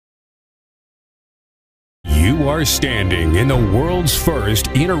You are standing in the world's first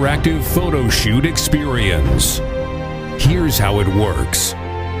interactive photo shoot experience. Here's how it works.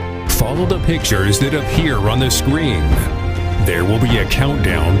 Follow the pictures that appear on the screen. There will be a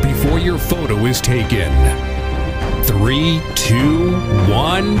countdown before your photo is taken. 3, 2,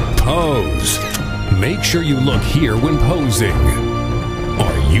 1, pose. Make sure you look here when posing.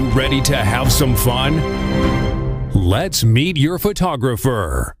 Are you ready to have some fun? Let's meet your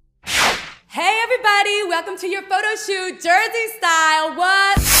photographer. Hey everybody, welcome to your photo shoot, Jersey style.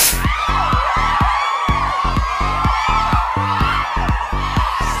 What?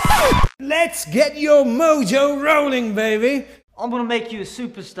 Let's get your mojo rolling, baby. I'm gonna make you a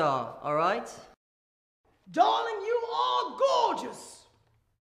superstar, alright? Darling, you are gorgeous.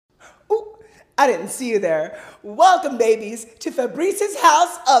 Ooh, I didn't see you there. Welcome, babies, to Fabrice's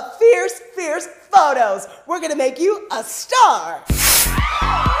house of fierce photos. We're gonna make you a star.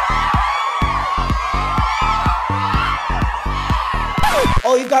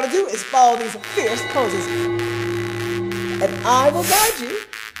 All you've got to do is follow these fierce poses, and I will guide you.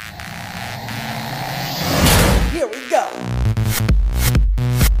 Here we go.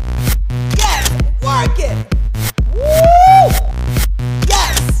 Yes, work it. Woo!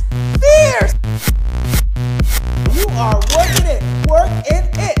 Yes, fierce. You are working it,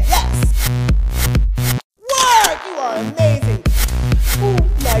 yes. Work, you are amazing. Ooh,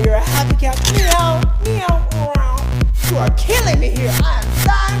 now you're a happy cat. Meow, meow, meow. You are killing me here. I am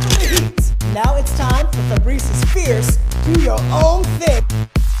dying from the heat. Now it's time for Fabrice's fierce. Do your own thing.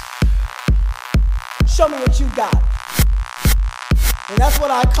 Show me what you got. And that's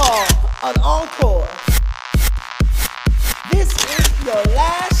what I call an encore. This is your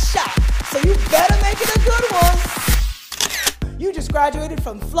last shot, so you better make it a good one. You just graduated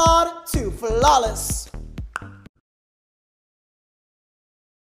from flawed to flawless.